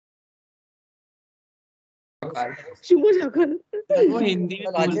सकाल। शुभ सकाल। वो हिंदी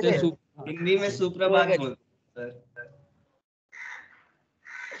में बोलते हैं, हिंदी में सुप्रभात बोलते हैं सर।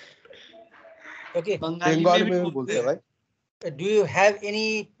 Okay. बंगाली में भी बोलते हैं भाई। Do you have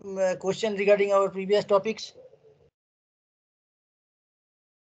any question regarding our previous topics?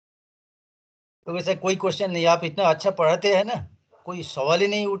 तो वैसे कोई क्वेश्चन नहीं, आप इतना अच्छा पढ़ाते हैं ना, कोई सवाल ही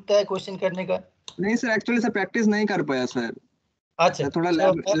नहीं उठता है क्वेश्चन करने का। नहीं सर, एक्चुअली सर प्रैक्टिस नहीं कर पाया सर। अच्छा, थोड़ा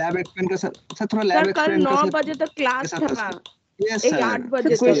लैब एक्सप्लेन कर सर, थोड़ा लैब एक्सप्लेन कर सर। 9 बजे तक क्लास था। Yes sir. 8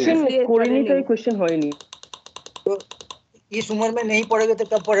 बजे क्वेश्चन कोई नहीं था, क्वेश्चन हो ही नहीं। तो इस उम्र में नहीं पढ़ोगे तो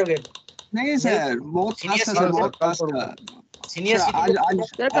कब पढ़ोगे? नहीं सर, बहुत क्लास था सर, बहुत क्लास था। सीनियर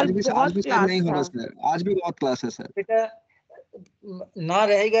आज भी सर नहीं हो रहा सर, आज भी बहुत क्लास है सर। बेटा ना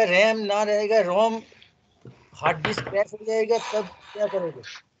रहेगा रैम, ना रहेगा रोम, हार्ड डिस्क क्रैश हो जाएगा, तब क्या करोगे?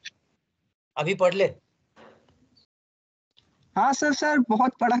 अभी पढ़ ले। हाँ सर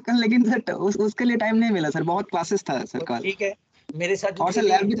बहुत पढ़ा कर, लेकिन सर उसके लिए टाइम नहीं मिला सर, बहुत क्लासेस था सर कल। ठीक है, मेरे साथ और सर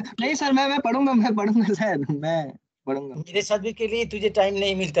लैब भी नहीं सर, मैं पढ़ूंगा सर, मैं पढ़ूंगा। मेरे सब्जेक्ट के लिए तुझे टाइम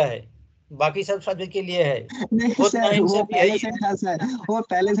नहीं मिलता है, बाकी सब सब्जेक्ट के लिए है। नहीं सर, वो पहले से था सर, वो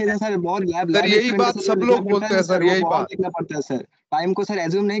पहले से था सर, बहुत लैब यही बात सब लोग बोलते हैं सर, यही बात देखना पड़ता है सर। टाइम को सर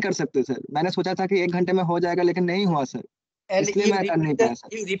एज्यूम नहीं कर सकते सर। मैंने सोचा था कि 1 घंटे में हो जाएगा, लेकिन नहीं हुआ सर, इसलिए मैं कर नहीं पाया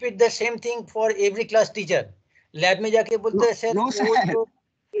sir. You repeat the same thing for every class teacher. Lab में जाके बोलते हैं सर, वो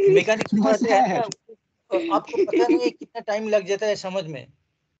मैकेनिक्स पढ़ाते हैं, आपको पता नहीं है कितना टाइम लग जाता है समझ में।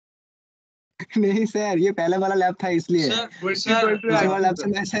 नहीं सर, ये पहले वाला लैब था इसलिए। दूसरा वाला लैब से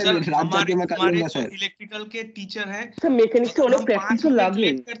मैं सर रात जाके मैं कर लूंगा सर। इलेक्ट्रिकल के टीचर हैं सर, मैकेनिक्स से उन्हें प्रैक्टिस तो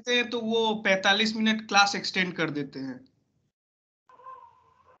लगी करते हैं, तो वो 45 मिनट क्लास एक्सटेंड कर देते हैं।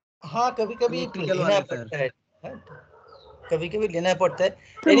 हाँ, कभी-कभी लेना पड़ता है, कभी-कभी लेना पड़ता है।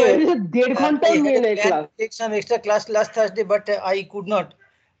 Anyway, 1.5 घंटा में class. Take some extra class last Thursday, but I could not.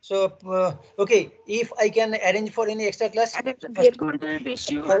 So okay, if I can arrange for any extra class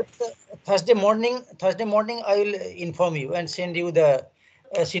Thursday morning, I will inform you and send you the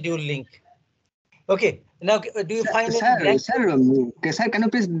schedule link. Okay, now do you find sir, can you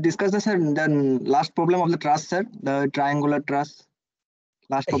please discuss the last problem of the truss, sir, the triangular truss,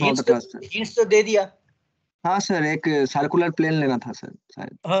 last problem of the truss, sir? Hints तो दे दिया। हाँ sir, एक circular plane लेना था sir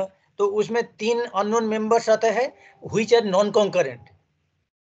शायद। हाँ, तो उसमें 3 अननोन मेंबर्स आता है which are non-concurrent.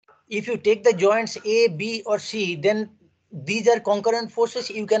 If you take the joints A, B or C, then these are concurrent forces.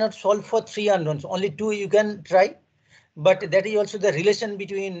 You cannot solve for 3 unknowns. Only 2 you can try, but that is also the relation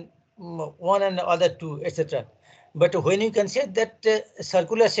between one and the other 2, etc. But when you consider that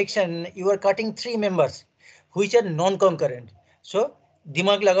circular section, you are cutting 3 members which are non-concurrent. So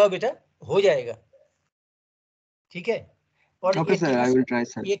दिमाग लगाओ बेटा, हो जाएगा, ठीक है? और okay, sir, I will try,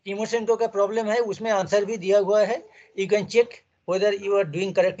 sir. ये Tymoshenko का प्रॉब्लम है, उसमें आंसर भी दिया हुआ है. You can check whether you are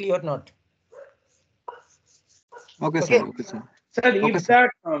doing correctly or not. Okay, sir. Okay, sir. Sir, if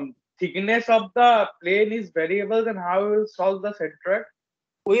that thickness of the plane is variable, then how we will solve the centroid?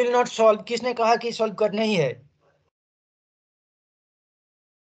 We will not solve. किसने कहा कि solve करना ही है?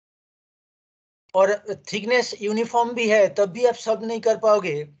 और thickness uniform भी है, तब भी आप solve नहीं कर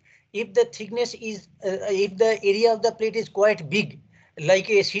पाओगे. If the thickness is, if the area of the plate is quite big, like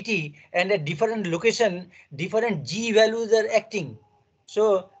a city, and at different location, different g values are acting.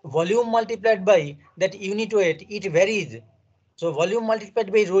 So volume multiplied by that unit weight, it varies. So volume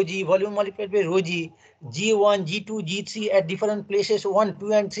multiplied by rho g, volume multiplied by rho g, g1, g2, g3 at different places, 1,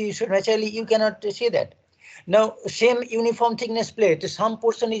 2, and 3. So naturally, you cannot say that. Now, same uniform thickness plate, some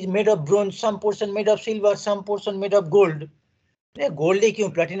portion is made of bronze, some portion made of silver, some portion made of gold. Gold है क्यों,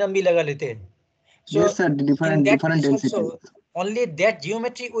 platinum भी लगा लेते हैं. So yes, sir, different density. Also, only that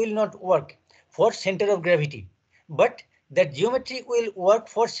geometry will not work for center of gravity, but that geometry will work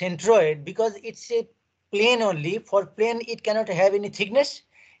for centroid because it's a plane only. For plane, it cannot have any thickness.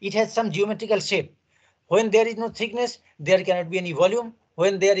 It has some geometrical shape. When there is no thickness, there cannot be any volume.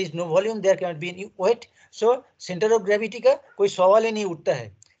 When there is no volume, there cannot be any weight. So center of gravity का कोई सवाल ही नहीं उठता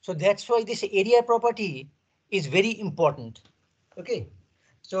है. So that's why this area property is very important. Okay.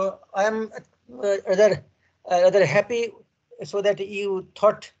 So I am rather happy so that you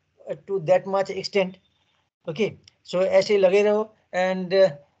thought to that much extent. Okay. So ऐसे लगे रहो and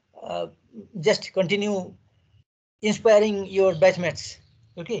just continue inspiring your batchmates.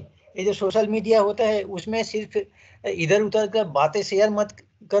 Okay. ये जो social media होता है उसमें सिर्फ इधर उधर का बातें शेयर मत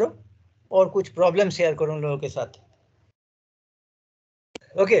करो और कुछ प्रॉब्लम शेयर करो उन लोगों के साथ.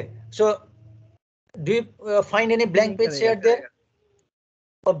 Okay. So do you find any blank page shared there?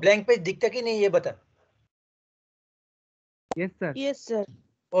 और ब्लैंक पेज दिखता कि नहीं ये बता. Yes sir. Yes sir.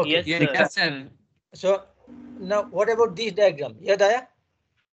 Okay. Yes sir. So now what about this diagram? याद आया?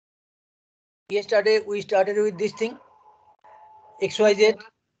 We started with this thing, XYZ.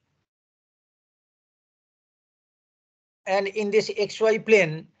 And in this XY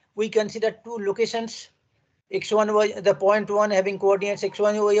plane, we consider two locations, X1, Y, the point 1 having coordinates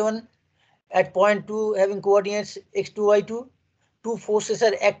X1, Y1, at point 2 having coordinates X2, Y2. Two forces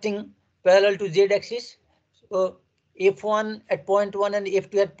are acting parallel to Z axis. So F1 at point 1 and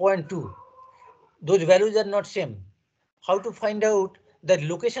F2 at point 2. Those values are not same. How to find out the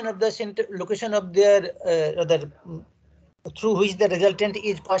location of the center, location of their through which the resultant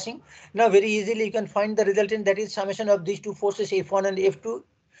is passing? Now very easily you can find the resultant, that is summation of these two forces F1 and F2.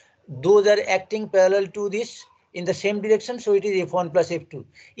 Those are acting parallel to this in the same direction, so it is F1 plus F2.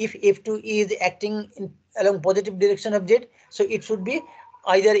 If F2 is acting along positive direction of Z, so it should be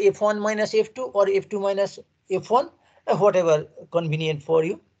either F1 minus F2 or F2 minus F1, whatever convenient for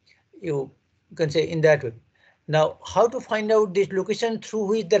you. You can say in that way. Now, how to find out this location through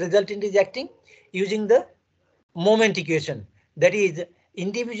which the resultant is acting? Using the moment equation. That is,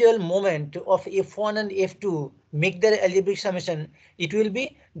 individual moment of F1 and F2 make their algebraic summation. It will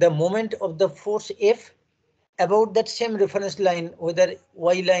be the moment of the force F about that same reference line, whether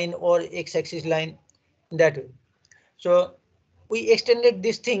Y line or X axis line, that way. So we extended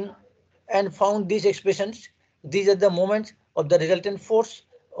this thing and found these expressions. These are the moments of the resultant force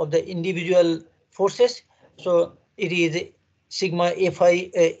of the individual forces. So it is sigma Fi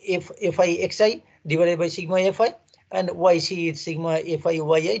Xi divided by sigma Fi, and Yc is sigma Fi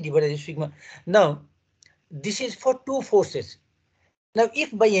Yi divided by sigma. Now this is for two forces. Now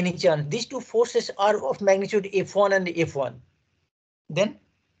if by any chance these two forces are of magnitude F1 and F1, then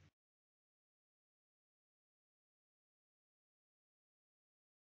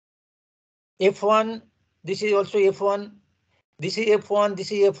F1, this is also F1, this is F1,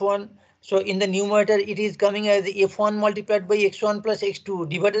 this is F1. So in the numerator, it is coming as F1 multiplied by X1 plus X2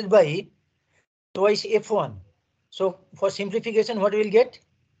 divided by twice F1. So for simplification, what we will get?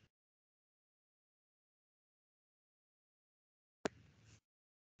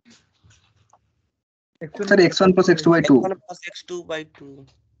 Sir, X1 plus X2 by 2. X1 plus X2 by 2.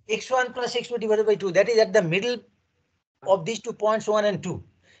 X1 plus X2 divided by 2. That is at the middle of these 2 points 1 and 2.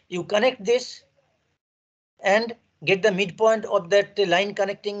 You connect this and get the midpoint of that line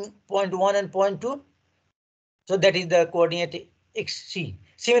connecting point 1 and point 2. So that is the coordinate XC.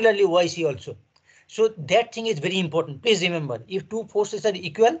 Similarly, YC also. So that thing is very important. Please remember, if two forces are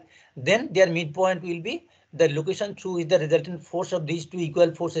equal, then their midpoint will be the location through which the resultant force of these two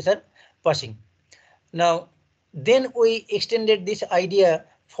equal forces are passing. Now, then we extended this idea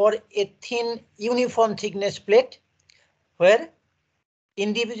for a thin uniform thickness plate where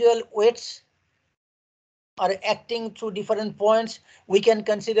individual weights are acting through different points. We can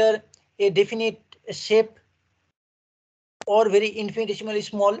consider a definite shape or very infinitesimally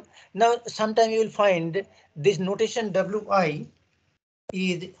small. Now, sometime you will find this notation Wi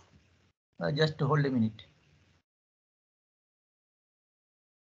is just hold a minute.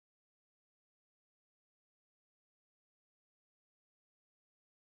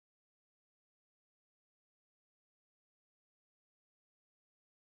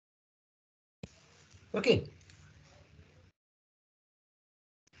 Okay.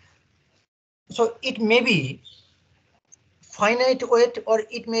 So it may be finite weight or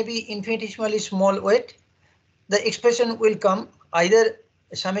it may be infinitesimally small weight. The expression will come either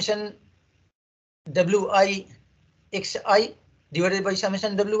summation Wi xi divided by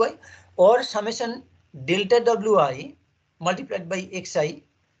summation Wi or summation delta Wi multiplied by xi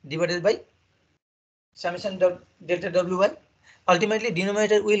divided by summation delta Wi. Ultimately,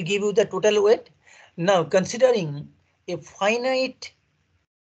 denominator will give you the total weight. Now, considering a finite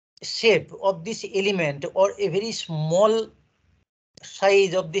shape of this element or a very small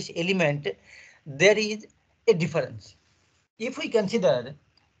size of this element, there is a difference. If we consider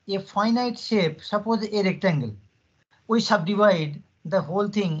a finite shape, suppose a rectangle, we subdivide the whole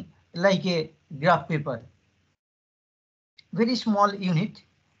thing like a graph paper, very small unit,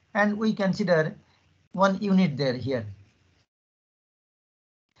 and we consider one unit there here.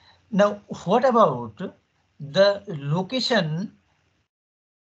 Now, what about the location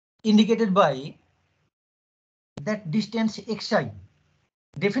indicated by that distance xi?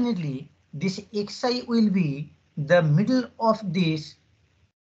 Definitely, this xi will be the middle of this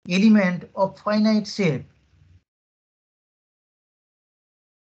element of finite shape.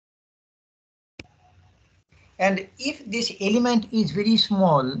 And if this element is very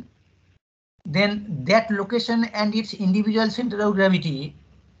small, then that location and its individual center of gravity,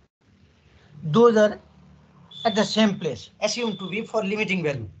 those are at the same place, assumed to be for limiting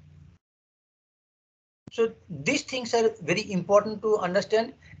value. So these things are very important to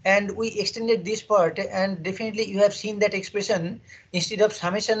understand, and we extended this part, and definitely you have seen that expression. Instead of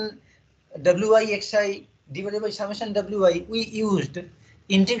summation Wixi divided by summation Wi, we used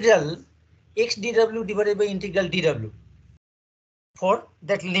integral x dw divided by integral dw for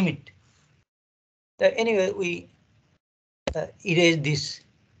that limit. Anyway, we erase this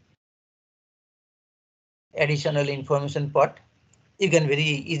additional information part. You can very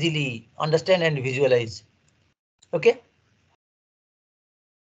easily understand and visualize. Okay.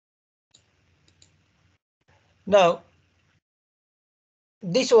 Now,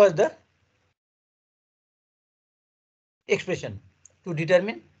 this was the expression to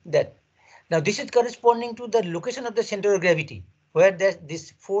determine that. Now, this is corresponding to the location of the center of gravity, where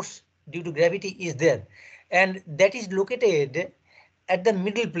this force due to gravity is there, and that is located at the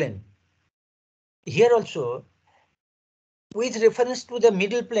middle plane. Here also, with reference to the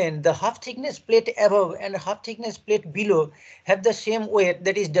middle plane, the half thickness plate above and half thickness plate below have the same weight,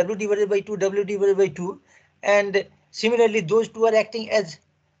 that is W divided by 2, W divided by 2. And similarly, those two are acting as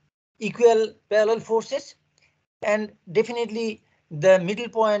equal parallel forces. And definitely the middle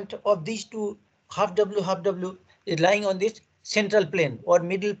point of these two, half W is lying on this central plane or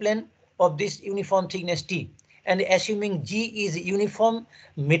middle plane of this uniform thickness T. And assuming G is uniform,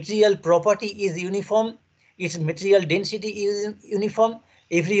 material property is uniform, its material density is uniform,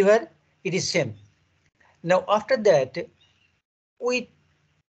 everywhere it is same. Now after that, we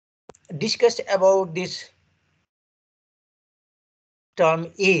discussed about this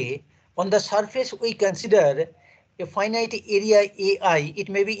term A. On the surface, we consider a finite area AI. It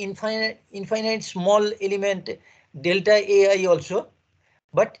may be infinite small element delta AI also.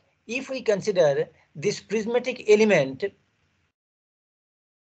 But if we consider this prismatic element,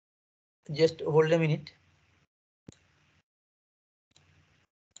 just hold a minute.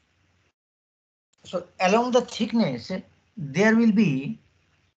 So along the thickness, there will be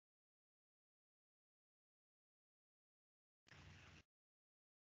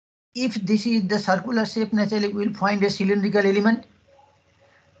if this is the circular shape, naturally we will find a cylindrical element.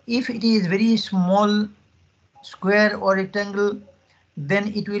 If it is very small square or rectangle,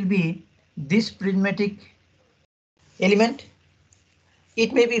 then it will be this prismatic element.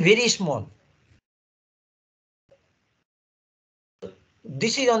 It may be very small.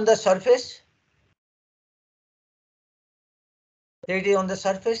 This is on the surface. It is on the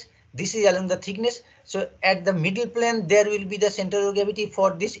surface. This is along the thickness. So at the middle plane, there will be the center of gravity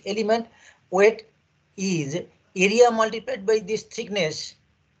for this element. Weight is area multiplied by this thickness.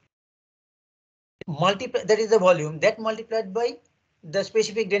 That is the volume, that multiplied by the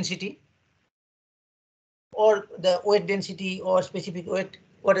specific density or the weight density or specific weight,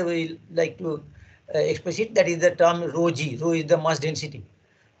 whatever you like to express it. That is the term rho g. Rho is the mass density,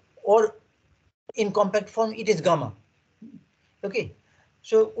 or in compact form it is gamma. Okay,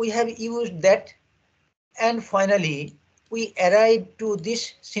 so we have used that, and finally we arrived to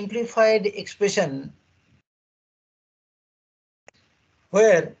this simplified expression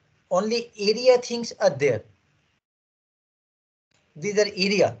where only area things are there. These are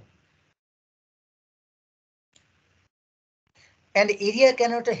area. And area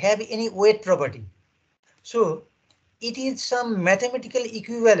cannot have any weight property. So it is some mathematical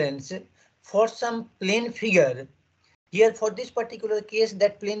equivalence for some plane figure. Here for this particular case,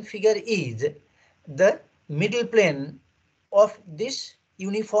 that plane figure is the middle plane of this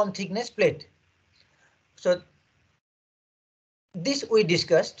uniform thickness plate. So this we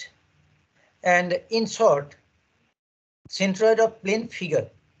discussed, and in short, centroid of plane figure.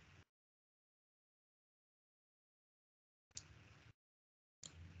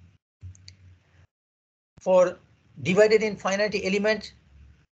 For divided in finite elements,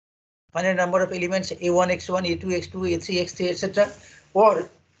 finite number of elements A1, X1, A2, X2, A3, X3, etc. or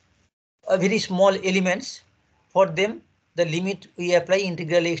very small elements, for them the limit we apply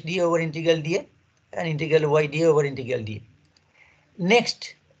integral x d over integral dA and integral y d over integral dA.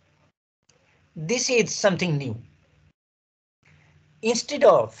 Next, this is something new. Instead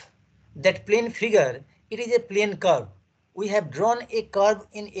of that plane figure, it is a plane curve. We have drawn a curve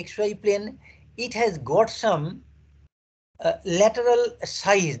in xy plane. It has got some lateral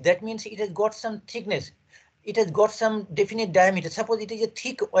size. That means it has got some thickness. It has got some definite diameter. Suppose it is a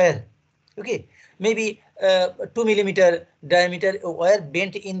thick wire. Okay, maybe 2 millimeter diameter wire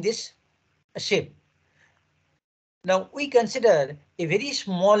bent in this shape. Now we consider a very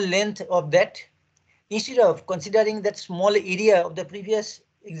small length of that. Instead of considering that small area of the previous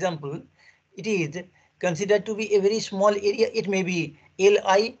example, it is considered to be a very small area. It may be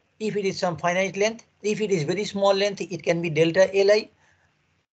Li if it is some finite length. If it is very small length, it can be delta Li.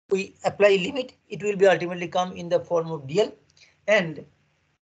 we apply limit, it will be ultimately come in the form of dl, and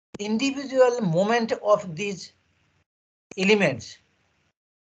individual moment of these elements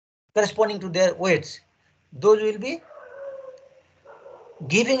corresponding to their weights, those will be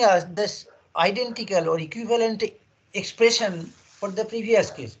giving us this identical or equivalent expression for the previous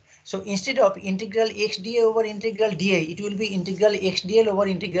case. So instead of integral x dA over integral dA, it will be integral x dl over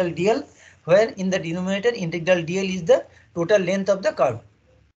integral dl, where in the denominator integral dl is the total length of the curve.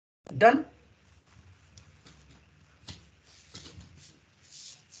 Done?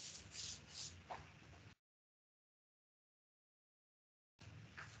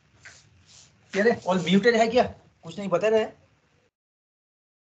 All muted है क्या? कुछ नहीं बता रहे?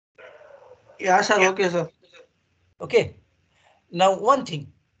 Yeah, sir. Okay, sir. Okay. Now one thing.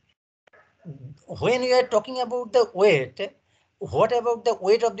 When we are talking about the weight, what about the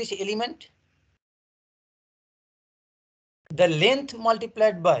weight of this element? The length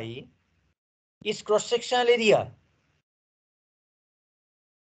multiplied by its cross-sectional area.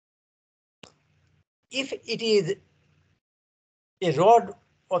 If it is a rod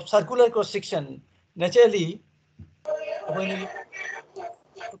of circular cross-section, naturally, when you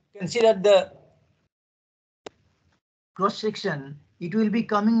consider the cross-section, it will be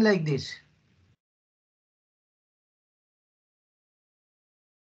coming like this.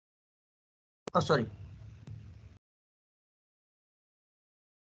 Oh, sorry.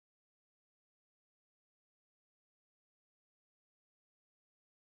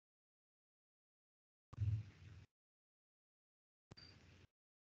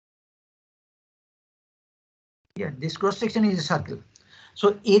 Yeah, this cross-section is a circle.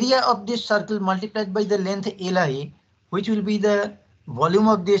 So area of this circle multiplied by the length Li, which will be the volume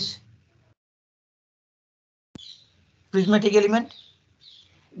of this prismatic element,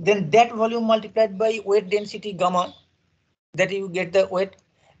 then that volume multiplied by weight density gamma, that you get the weight.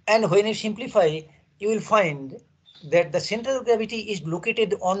 And when you simplify, you will find that the center of gravity is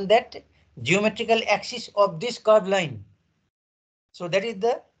located on that geometrical axis of this curved line. So that is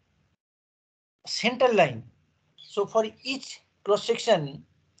the center line. So for each cross section,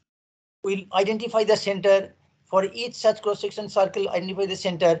 we'll identify the center. For each such cross section circle, identify the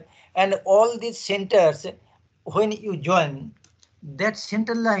center, and all these centers, when you join, that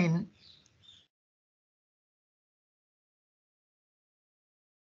center line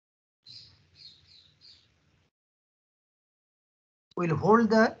will hold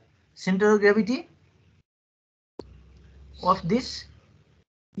the center of gravity of this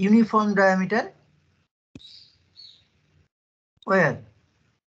uniform diameter where?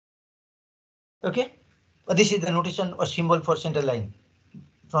 Okay, this is the notation or symbol for center line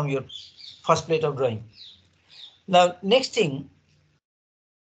from your first plate of drawing. Now, next thing,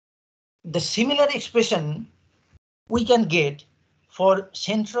 the similar expression we can get for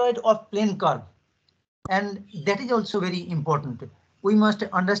centroid of plane curve, and that is also very important. We must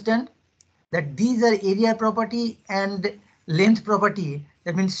understand that these are area property and length property.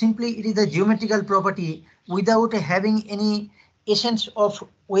 That means simply it is a geometrical property without having any essence of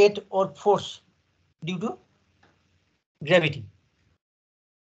weight or force due to gravity.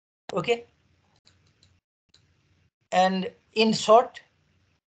 Okay. And in short,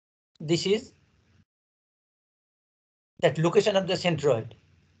 this is that location of the centroid.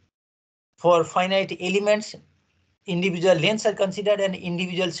 For finite elements, individual lengths are considered and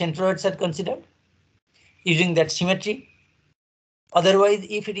individual centroids are considered using that symmetry. Otherwise,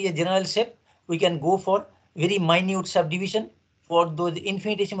 if it is a general shape, we can go for very minute subdivision for those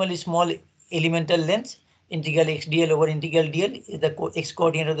infinitesimally small elemental lengths. Integral x dl over integral dl is the x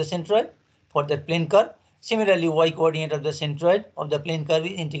coordinate of the centroid for the plane curve. Similarly, y coordinate of the centroid of the plane curve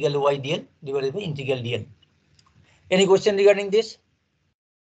is integral y dl divided by integral dl. Any question regarding this?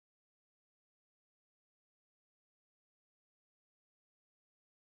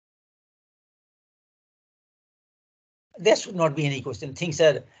 There should not be any question. Things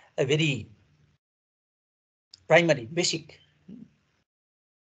are very primary, basic.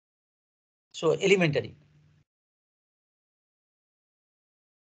 So elementary.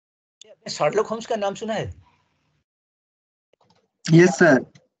 Sherlock Holmes का नाम सुना है? Yes, sir.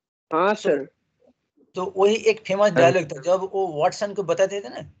 हाँ sir. तो वही एक famous dialogue था जब वो वाटसन को बताते थे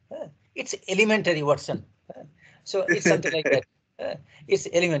ना, it's elementary Watson. So it's something like that. It's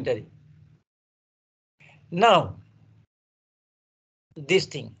elementary. Now, this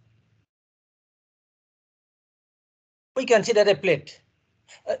thing. We consider a plate.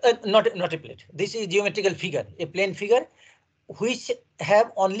 Not a plate. This is geometrical figure, a plane figure, which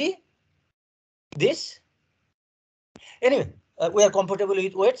have only this. Anyway, we are comfortable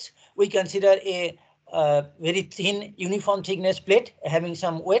with weights. We consider a very thin uniform thickness plate having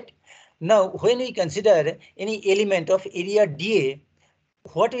some weight. Now, when we consider any element of area dA,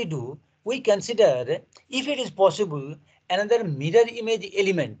 what we do, we consider, if it is possible, another mirror image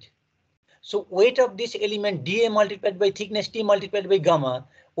element. So weight of this element dA multiplied by thickness T multiplied by gamma.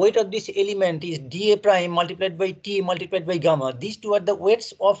 Weight of this element is dA prime multiplied by T multiplied by gamma. These two are the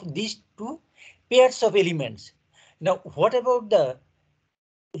weights of these two pairs of elements. Now, what about the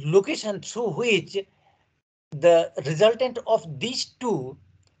location through which the resultant of these two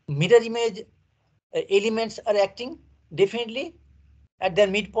mirror image elements are acting? Definitely at their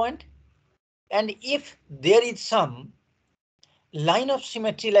midpoint. And if there is some line of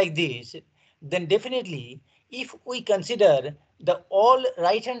symmetry like this, then definitely if we consider the all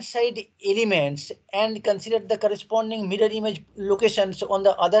right hand side elements and consider the corresponding mirror image locations on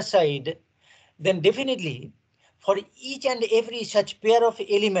the other side, then definitely for each and every such pair of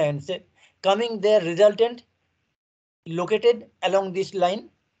elements coming their resultant located along this line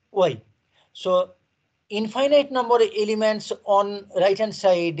Y. So infinite number of elements on right hand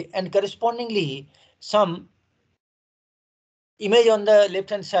side and correspondingly some image on the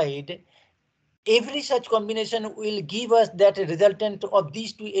left hand side, every such combination will give us that resultant of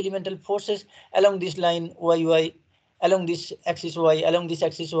these two elemental forces along this line YY, along this axis Y, along this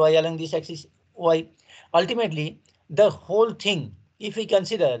axis Y, along this axis Y. Ultimately, the whole thing, if we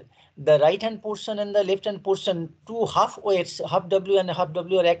consider the right hand portion and the left hand portion, two half weights, half W and half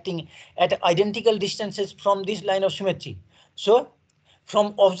W are acting at identical distances from this line of symmetry. So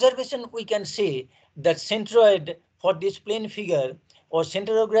from observation, we can say that centroid for this plane figure or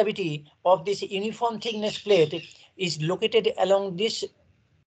center of gravity of this uniform thickness plate is located along this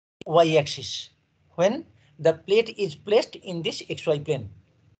y-axis when the plate is placed in this xy plane.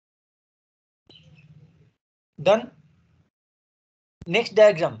 Done. Next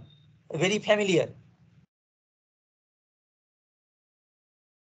diagram, very familiar.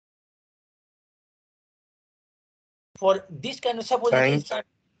 For this kind of, suppose it is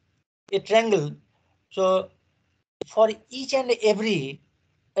a triangle, so for each and every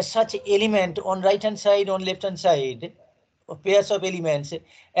such element on right hand side, on left hand side, pairs of elements,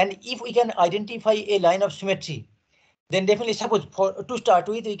 and if we can identify a line of symmetry, then definitely, suppose to start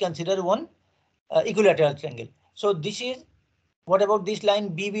with, we consider one equilateral triangle. So this is, what about this line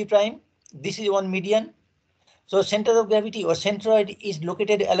BB prime? This is one median. So center of gravity or centroid is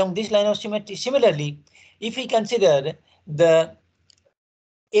located along this line of symmetry. Similarly, if we consider the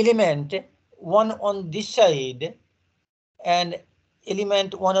element one on this side and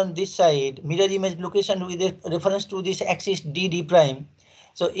element one on this side, mirror image location with a reference to this axis DD prime.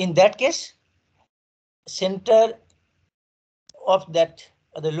 So in that case, center of that,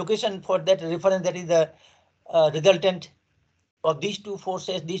 the location for that reference, that is the resultant of these two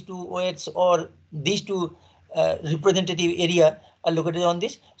forces, these two weights, or these two representative area are located on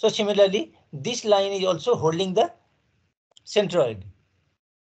this. So similarly, this line is also holding the centroid.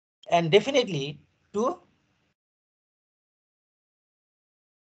 And definitely to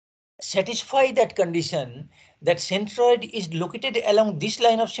satisfy that condition, that centroid is located along this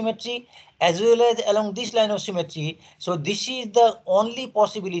line of symmetry as well as along this line of symmetry. So this is the only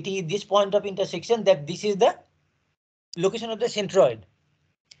possibility, this point of intersection, that this is the location of the centroid.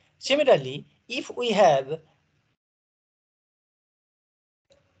 Similarly, if we have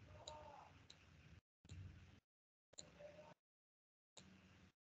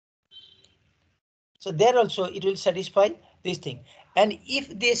so there also it will satisfy this thing. And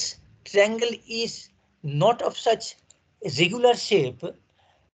if this triangle is not of such regular shape,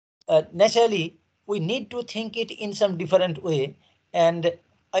 naturally we need to think it in some different way, and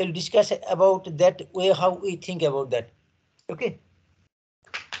I will discuss about that way, how we think about that. Okay.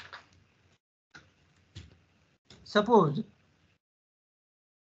 Suppose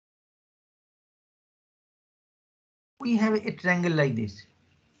we have a triangle like this.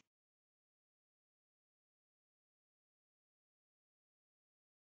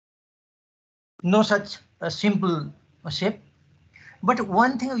 No such a simple shape. But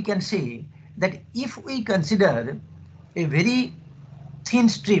one thing we can say, that if we consider a very thin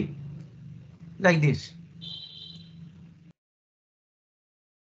strip like this,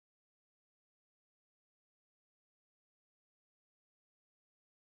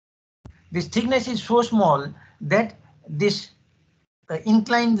 this thickness is so small that this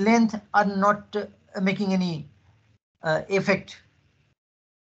inclined length are not making any effect,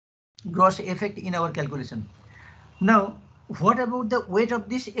 gross effect in our calculation. Now, what about the weight of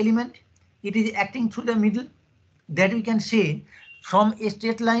this element? It is acting through the middle, that we can say from a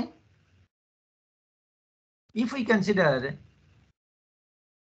straight line. If we consider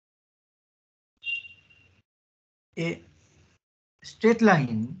a straight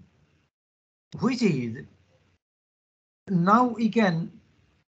line which is, now we can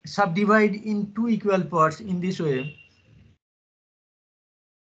subdivide in two equal parts in this way.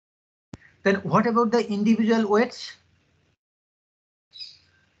 Then what about the individual weights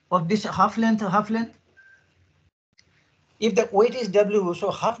of this half length, half length? If the weight is W, so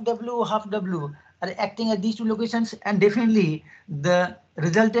half W are acting at these two locations, and definitely the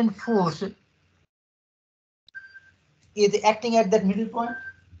resultant force is acting at that middle point.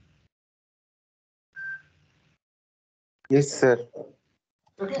 Yes, sir.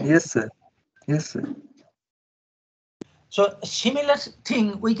 Okay. Yes, sir. Yes, sir. So similar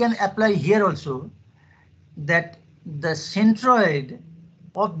thing we can apply here also, that the centroid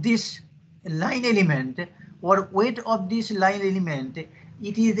of this line element or weight of this line element,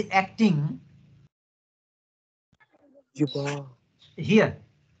 it is acting here.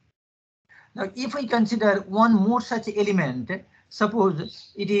 Now if we consider one more such element,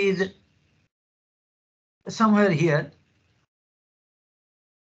 suppose it is somewhere here,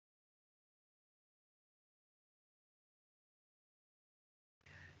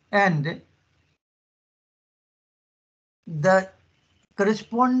 and the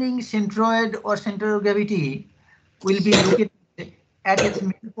corresponding centroid or center of gravity will be located at its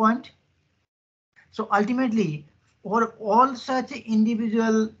middle point. So ultimately, for all such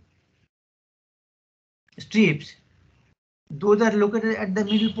individual strips, those are located at the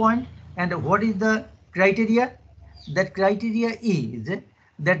middle point. And what is the criteria? That criteria is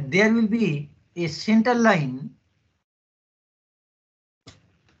that there will be a center line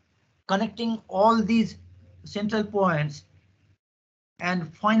connecting all these central points,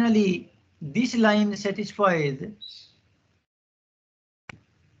 and finally this line satisfies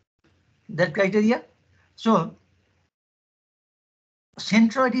that criteria. So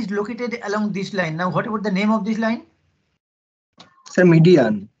centroid is located along this line. Now what about the name of this line? Sir,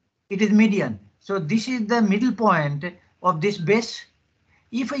 median. It is median. So this is the middle point of this base.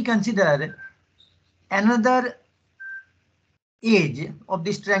 If I consider another edge of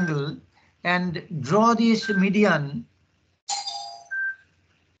this triangle and draw this median,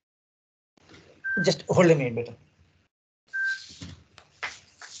 just hold a minute better.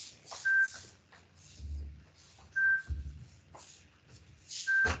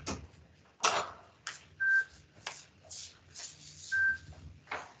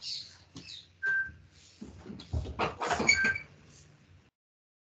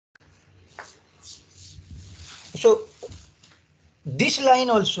 So this line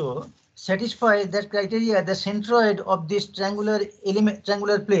also satisfies that criteria. The centroid of this triangular element,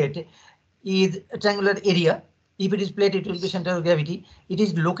 triangular plate, is a triangular area. If it is plate, it will be center of gravity. It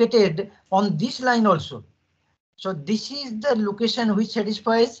is located on this line also. So this is the location which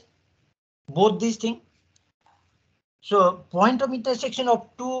satisfies both these things. So point of intersection of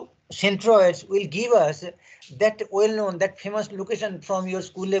two centroids will give us that well-known, that famous location from your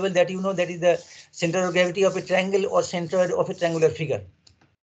school level, that you know, that is the center of gravity of a triangle or centroid of a triangular figure.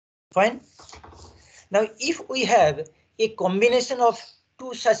 Fine. Now, if we have a combination of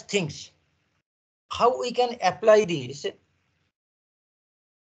two such things, how we can apply this?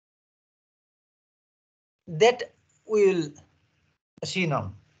 That we will see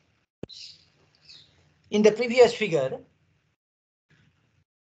now. In the previous figure,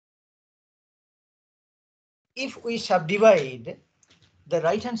 if we subdivide the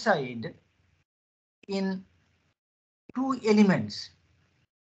right hand side in two elements,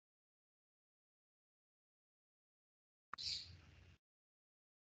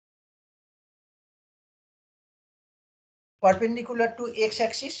 perpendicular to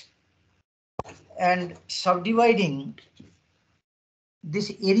x-axis, and subdividing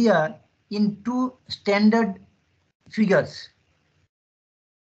this area in two standard figures.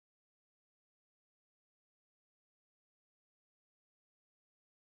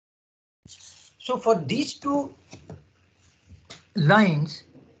 So for these two lines,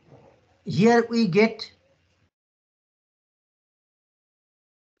 here we get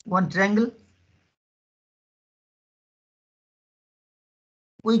one triangle.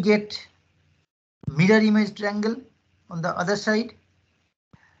 We get mirror image triangle on the other side.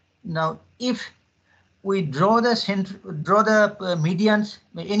 Now, if we draw the medians,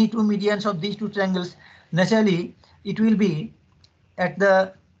 any two medians of these two triangles, naturally it will be at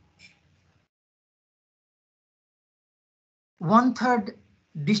the 1/3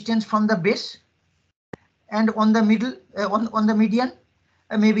 distance from the base, and on the middle, on the median,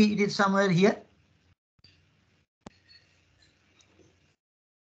 maybe it is somewhere here.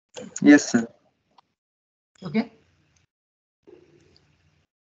 Yes, sir. Okay.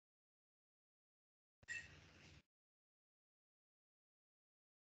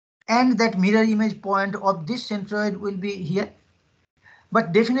 and that mirror image point of this centroid will be here.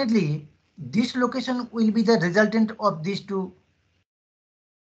 But definitely this location will be the resultant of these two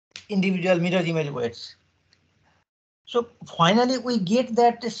individual mirror image weights. So finally we get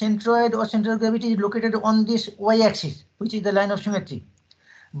that the centroid or center of gravity is located on this y-axis, which is the line of symmetry.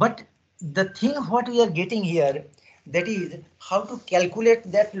 But the thing what we are getting here, that is how to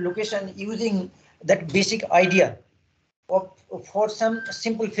calculate that location using that basic idea of for some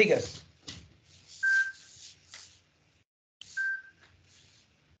simple figures.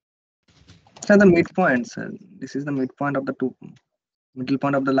 So the midpoint, sir. This is the midpoint of the middle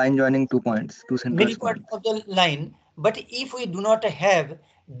point of the line joining 2 points, 2 centroid Middle part points. of the line, but if we do not have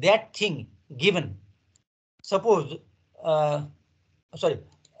that thing given, suppose,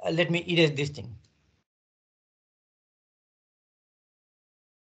 let me erase this thing.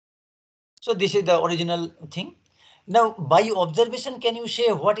 So this is the original thing. Now by observation, can you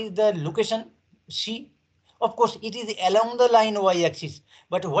say what is the location C? Of course, it is along the line y-axis,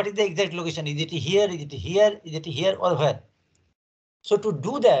 but what is the exact location? Is it here? Is it here? Is it here or where? So to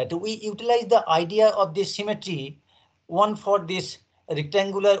do that, we utilize the idea of this symmetry, one for this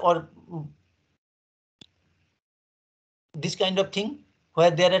rectangular or this kind of thing,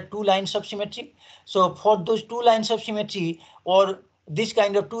 where there are two lines of symmetry. So for those two lines of symmetry, or this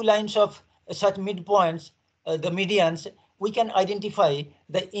kind of two lines of such midpoints, the medians, we can identify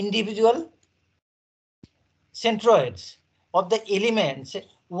the individual centroids of the elements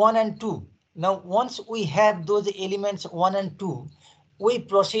 1 and 2. Now, once we have those elements 1 and 2, we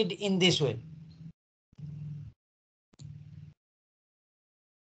proceed in this way.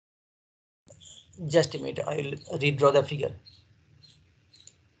 Just a minute, I will redraw the figure.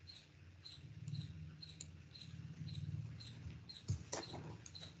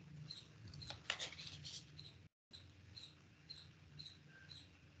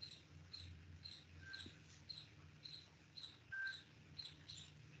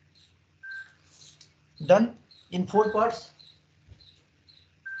 Done in 4 parts.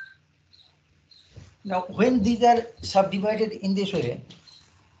 Now, when these are subdivided in this way,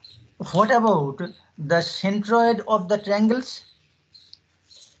 what about the centroid of the triangles?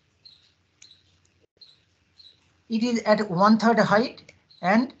 It is at 1/3 height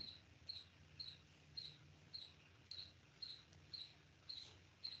and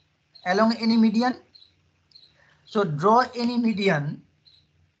along any median. So draw any median.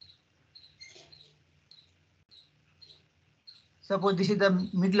 Suppose this is the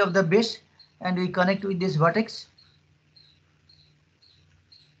middle of the base and we connect with this vertex.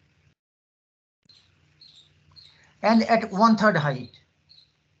 And at 1/3 height,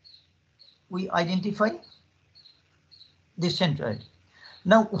 we identify this centroid.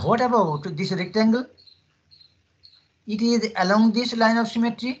 Now, what about this rectangle? It is along this line of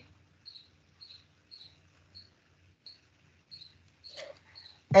symmetry,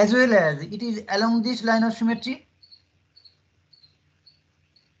 as well as it is along this line of symmetry.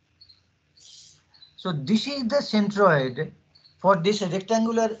 So this is the centroid for this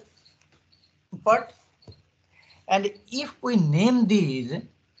rectangular part. And if we name these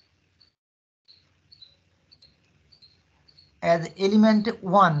as element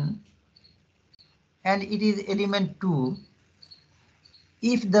 1 and it is element 2,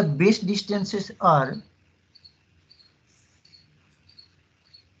 if the base distances are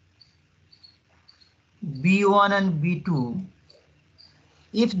B1 and B2,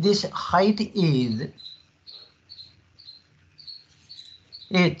 if this height is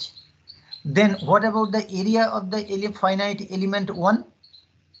h, then what about the area of the finite element 1?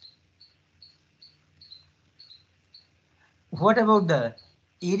 What about the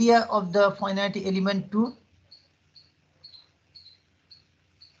area of the finite element 2?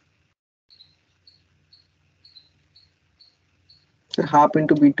 So half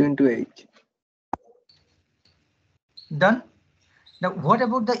into B2 into H. Done. Now, what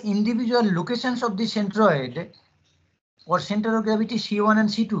about the individual locations of the centroid or center of gravity C1 and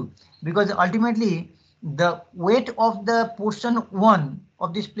C2? Because ultimately the weight of the portion 1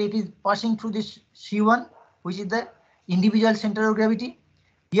 of this plate is passing through this C1, which is the individual center of gravity.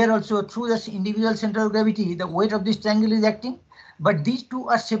 Here also through this individual center of gravity, the weight of this triangle is acting, but these two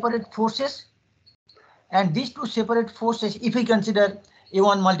are separate forces. And these two separate forces, if we consider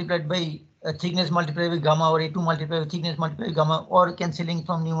A1 multiplied by thickness multiplied by gamma, or A2 multiplied by thickness multiplied by gamma, or cancelling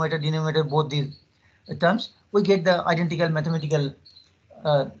from numerator denominator both these terms, we get the identical mathematical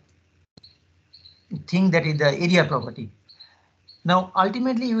thing, that is the area property. Now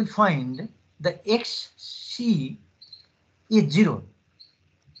ultimately you will find the XC is 0.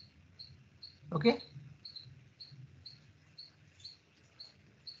 Okay.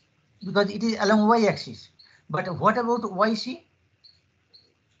 because it is along y-axis. But what about yc?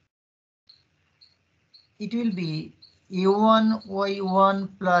 It will be a1 y1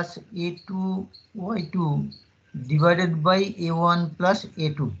 plus a2 y2 divided by a1 plus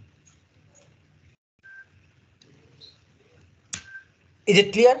a2. Is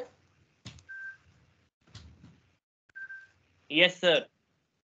it clear? Yes, sir.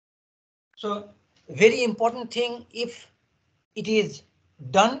 So very important thing, if it is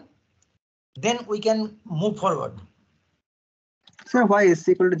done, then we can move forward. Sir, why x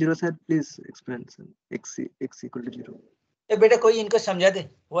equal to 0, sir? Please explain, sir. X equal to 0. ए बेटा कोई इनको समझा दे,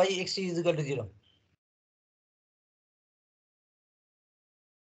 why x is equal to 0.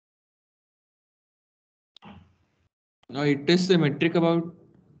 No, it is symmetric about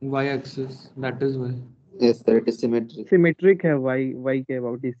y-axis. That is why. Yes, sir. It is symmetric. Symmetric है y के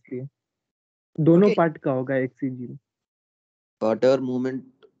about, इसलिए दोनों Okay. Part का होगा x 0. Whatever movement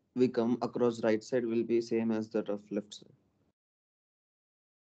we come across right side will be same as that of left side.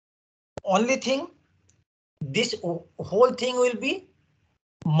 Only thing, this whole thing will be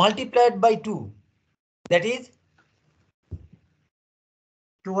multiplied by 2. That is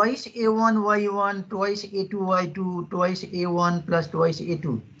twice a1 y1 twice a2 y2 twice a1 plus twice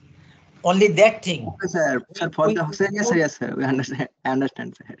a2. Only that thing. Okay, sir. Sir, for the yes, sir. We understand. I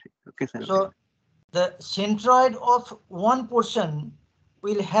understand, sir. Okay, sir. So okay. the centroid of one portion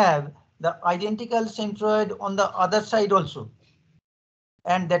will have the identical centroid on the other side also,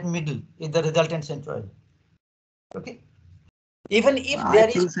 and that middle is the resultant centroid. Okay. Even if there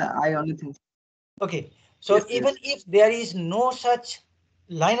is, I only think. okay. So Yes, even if there is no such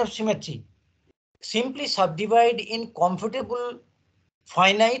line of symmetry, simply subdivide in comfortable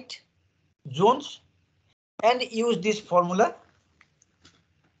finite zones and use this formula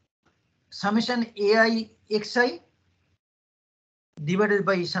summation ai xi divided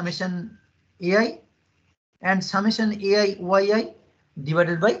by summation ai and summation ai yi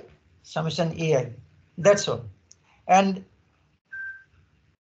divided by summation ai. That's all. And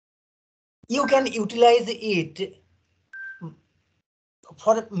you can utilize it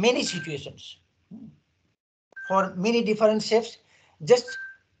for many situations, for many different shapes. Just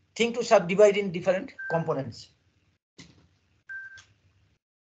think to subdivide in different components.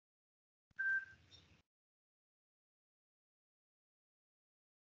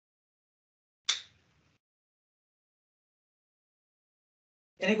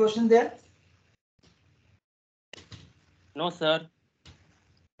 Any question there? No, sir.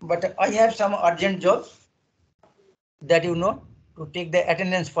 But I have some urgent job that you know, to take the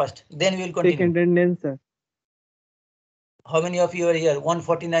attendance first, then we will continue. Take attendance, sir. How many of you are here?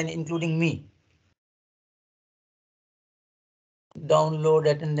 149 including me. Download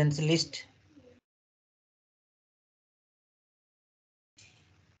attendance list.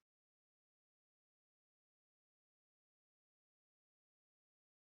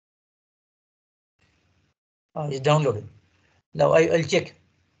 It's downloaded. Now I'll check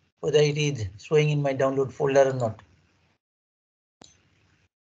whether it is showing in my download folder or not.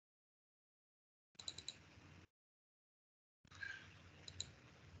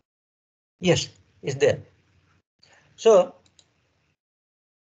 Yes, it's there. So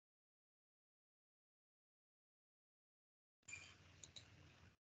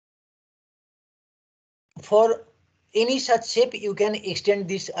for any such shape, you can extend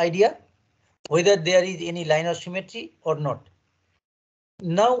this idea, whether there is any line of symmetry or not.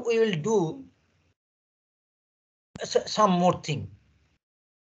 Now we will do some more thing.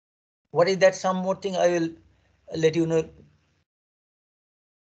 What is that some more thing? I will let you know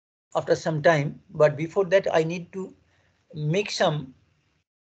after some time, but before that I need to make some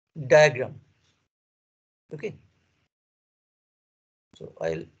diagram. Okay. So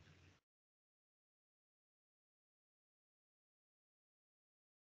I'll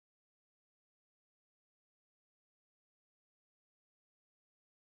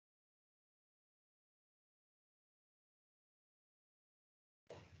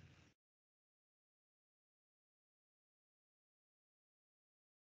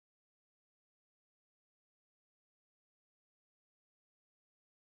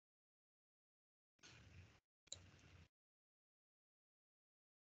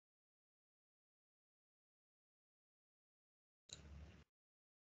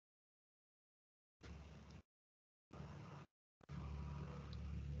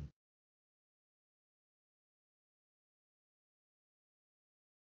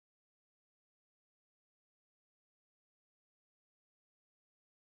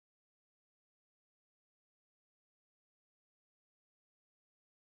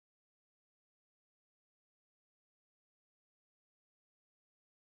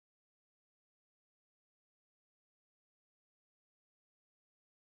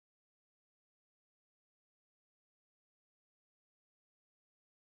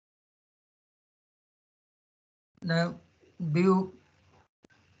Now, do you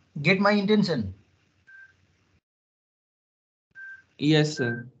get my intention? Yes,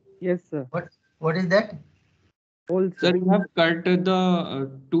 sir. Yes, sir. What is that? Also, Sir, you have cut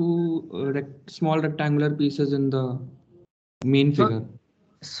the two small rectangular pieces in the main So, figure.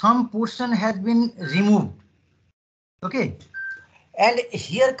 some portion has been removed. Okay. And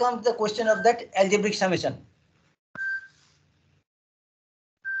here comes the question of that algebraic summation.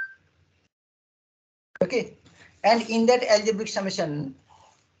 Okay. And in that algebraic summation,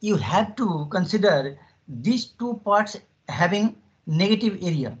 you have to consider these two parts having negative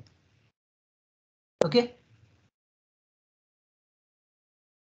area. Okay.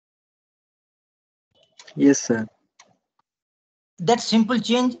 Yes, sir. That simple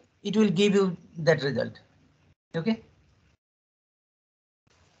change, it will give you that result. Okay.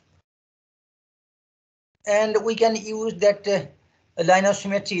 And we can use that line of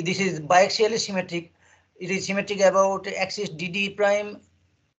symmetry. This is biaxially symmetric. It is symmetric about axis DD prime,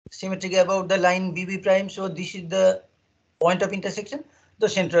 symmetric about the line BB prime. So this is the point of intersection. The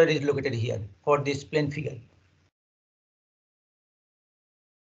centroid is located here for this plane figure.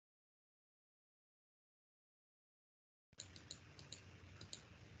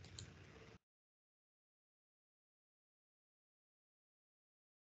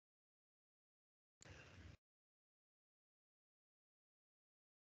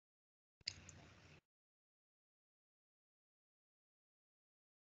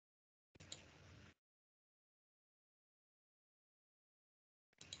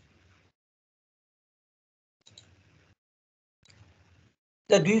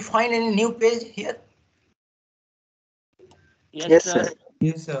 So do you find any new page here? Yes, sir.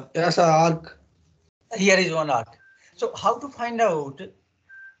 Yes, sir. Yes, sir. Arc. Here is one arc. So how to find out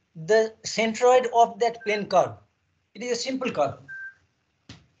the centroid of that plane curve? It is a simple curve.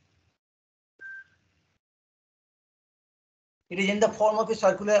 It is in the form of a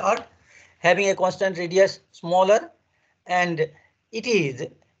circular arc having a constant radius smaller, and it is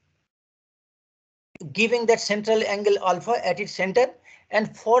giving that central angle alpha at its center.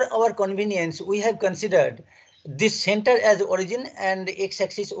 And for our convenience, we have considered this center as origin and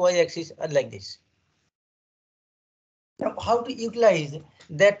x-axis, y-axis are like this. Now, how to utilize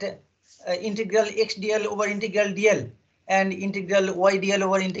that integral x dl over integral dl and integral y dl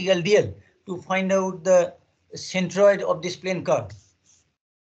over integral dl to find out the centroid of this plane curve?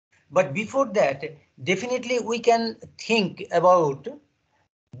 But before that, definitely we can think about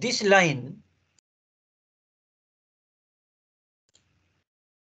this line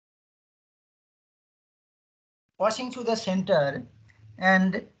passing through the center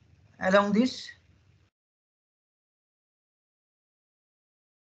and along this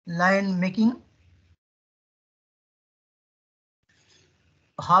line making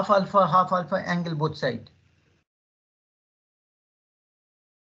half alpha angle both sides.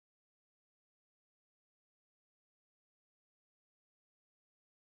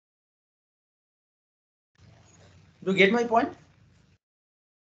 Do you get my point?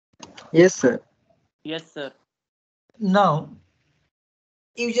 Yes, sir. Yes, sir. Now,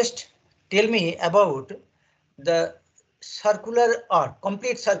 you just tell me about the circular arc,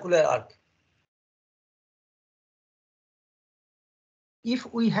 complete circular arc.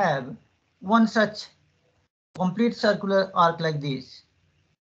 If we have one such complete circular arc like this,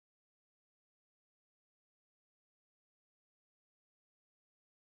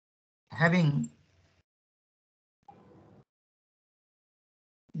 having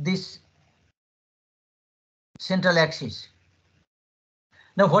this central axis.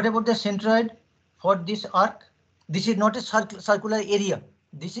 Now, what about the centroid for this arc? This is not a circular area.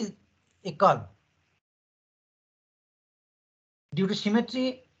 This is a curve. Due to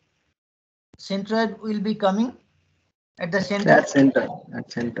symmetry, centroid will be coming at the center. At center.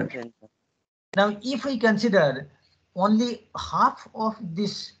 At center. Now, if we consider only half of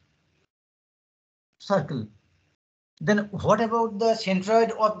this circle, then what about the centroid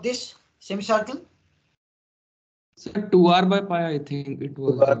of this semicircle? Sir, 2r by pi, I think it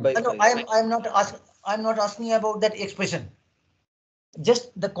was. 2r by No, pi. I'm not asking about that expression.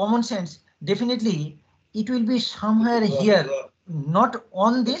 Just the common sense. Definitely, it will be somewhere here, not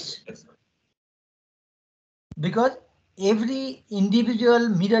on this, because every individual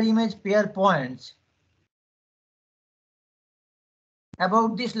mirror image pair points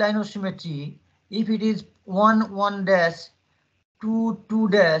about this line of symmetry, if it is 1 1 dash, 2 2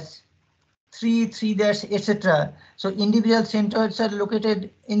 dash, 3 3 dash, etc. So individual centroids are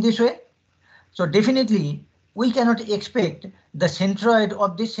located in this way. So definitely we cannot expect the centroid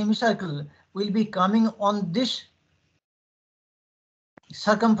of this semicircle will be coming on this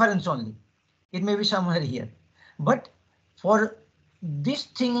circumference only. It may be somewhere here. But for this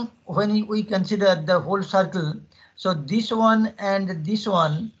thing, when we consider the whole circle, so this one and this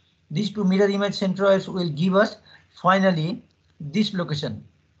one, these two mirror image centroids will give us finally this location.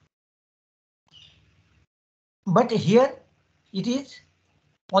 But here it is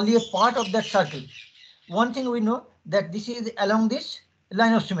only a part of that circle. One thing we know that this is along this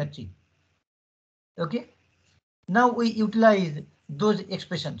line of symmetry. Okay. Now we utilize those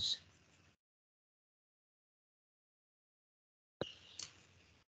expressions.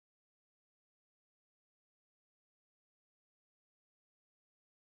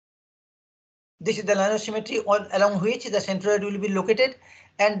 This is the line of symmetry along which the centroid will be located,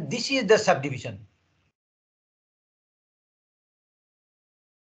 and this is the subdivision.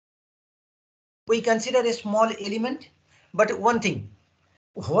 We consider a small element, but one thing,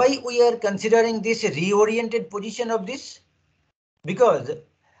 why we are considering this reoriented position of this? Because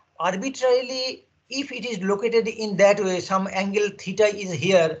arbitrarily, if it is located in that way, some angle theta is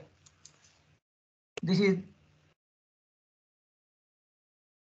here. This is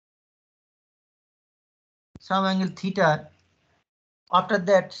some angle theta. After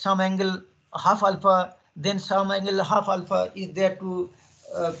that, some angle half alpha, then some angle half alpha is there to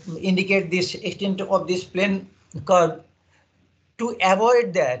indicate this extent of this plane curve. To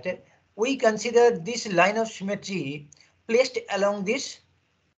avoid that, we consider this line of symmetry placed along this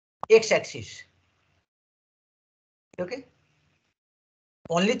x-axis. Okay.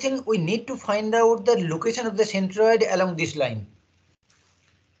 Only thing we need to find out the location of the centroid along this line.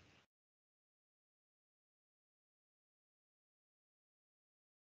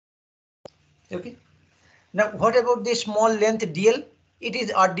 Okay. Now, what about the small length dl? It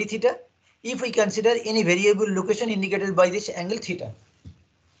is r d theta if we consider any variable location indicated by this angle theta.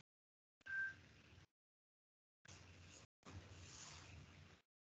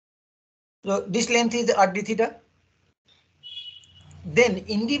 So this length is r d theta. Then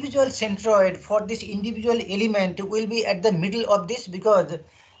individual centroid for this individual element will be at the middle of this, because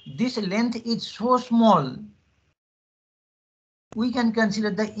this length is so small. We can consider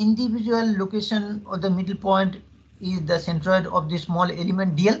the individual location of the middle point is the centroid of the small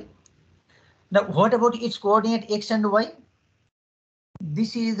element dl. Now, what about its coordinate x and y?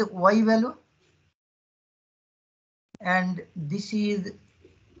 This is the y value and this is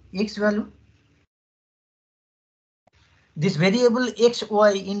x value. This variable x,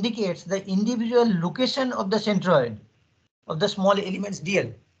 y indicates the individual location of the centroid of the small elements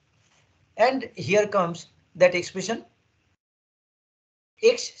dl. And here comes that expression.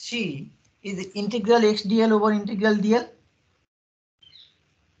 Xc is integral x dl over integral dl.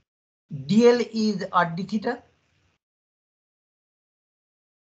 dl is r d theta.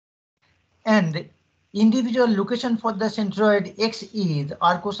 And individual location for the centroid x is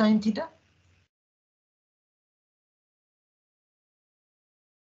r cosine theta.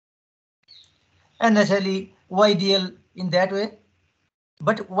 And naturally ydl in that way.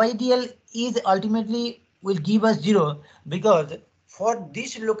 But ydl is ultimately will give us 0, because for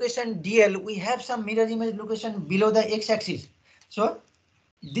this location dl we have some mirror image location below the x-axis. So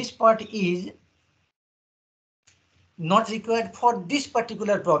this part is not required for this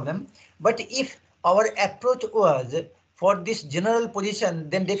particular problem. But if our approach was for this general position,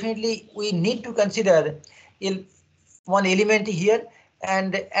 then definitely we need to consider one element here,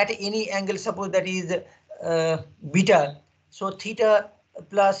 and at any angle, suppose that is beta, so theta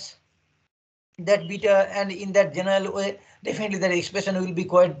plus that beta, and in that general way, definitely the expression will be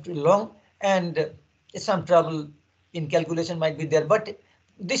quite long, and some trouble in calculation might be there. But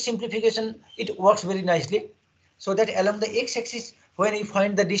this simplification, it works very nicely. So that along the x-axis, when we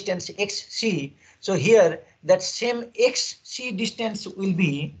find the distance xc, so here that same xc distance will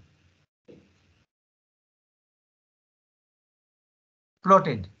be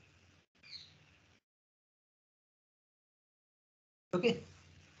plotted. Okay.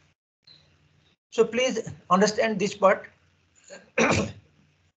 So please understand this part.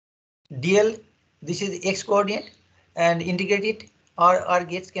 dl, this is x coordinate, and integrate it. R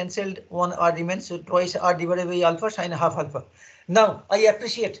gets cancelled, 1 r remains, so twice r divided by alpha sine half alpha. Now I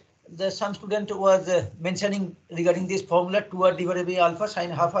appreciate some student was mentioning regarding this formula 2r divided by alpha sine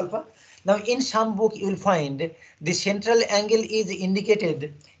half alpha. Now in some book you will find the central angle is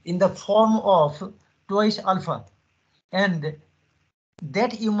indicated in the form of twice alpha, and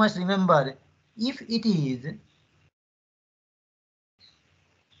that you must remember, if it is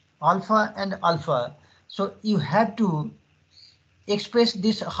alpha and alpha, so you have to express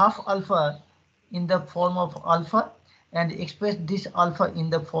this half alpha in the form of alpha and express this alpha in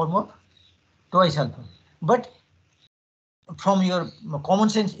the form of twice alpha. But from your common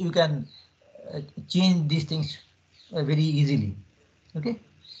sense, you can change these things very easily. Okay.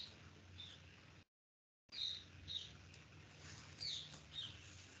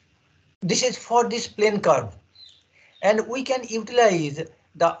 This is for this plane curve, and we can utilize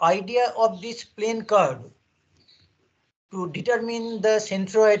the idea of this plane curve to determine the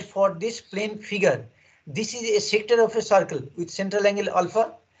centroid for this plane figure. This is a sector of a circle with central angle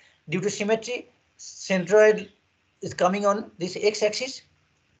alpha. Due to symmetry, centroid is coming on this x-axis.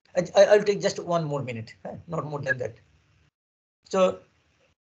 I'll take just 1 more minute, not more than that. So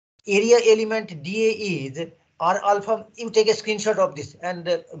area element DA is R alpha. You take a screenshot of this and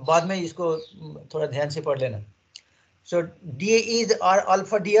बाद में इसको थोड़ा ध्यान से पढ़ लेना. So DA is R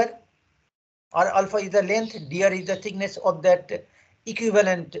alpha dr. R alpha is the length, dr is the thickness of that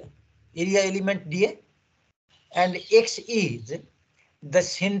equivalent area element DA, and X is the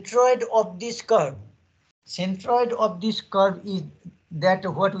centroid of this curve. Centroid of this curve is that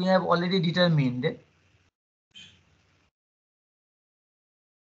what we have already determined.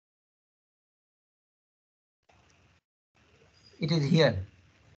 It is here.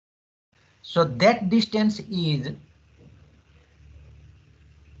 So that distance is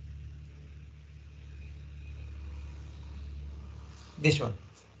this one.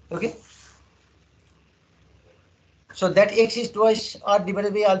 Okay. So that x is twice r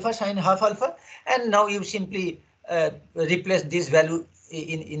divided by alpha sine half alpha, and now you simply replace this value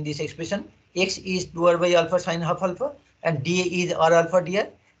in this expression. X is 2r by alpha sine half alpha, and dA is r alpha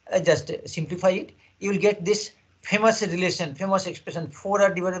dr. Just simplify it. You will get this famous relation, famous expression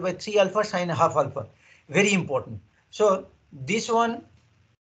 4r divided by 3 alpha sine half alpha. Very important. So this one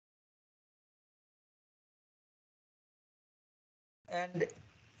and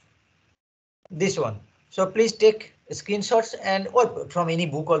this one. So please take screenshots, and or from any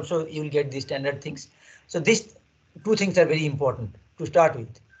book also you will get the standard things. So these 2 things are very important to start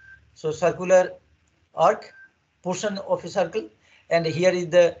with. So circular arc, portion of a circle, and here is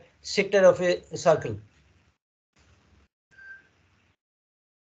the sector of a circle.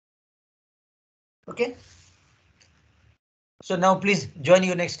 Okay. So now please join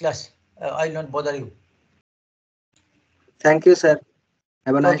your next class. I'll not bother you. Thank you, sir.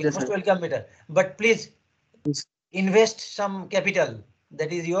 Have a nice day, Most sir. welcome, better. But please invest some capital.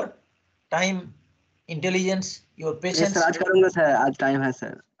 That is your time, intelligence, your Yes, patience. sir. आज करूँगा sir. आज time है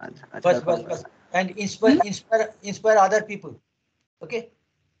sir. आज बस. And inspire other people. Okay.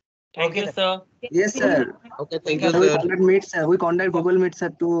 Thank you, then. sir. Yes, sir. Okay, thank you, Sir, we sir. contact Meet, sir. We contact Google Meet, sir,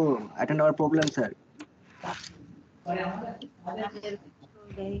 to attend our problem, sir.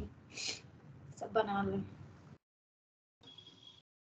 सब बना लो.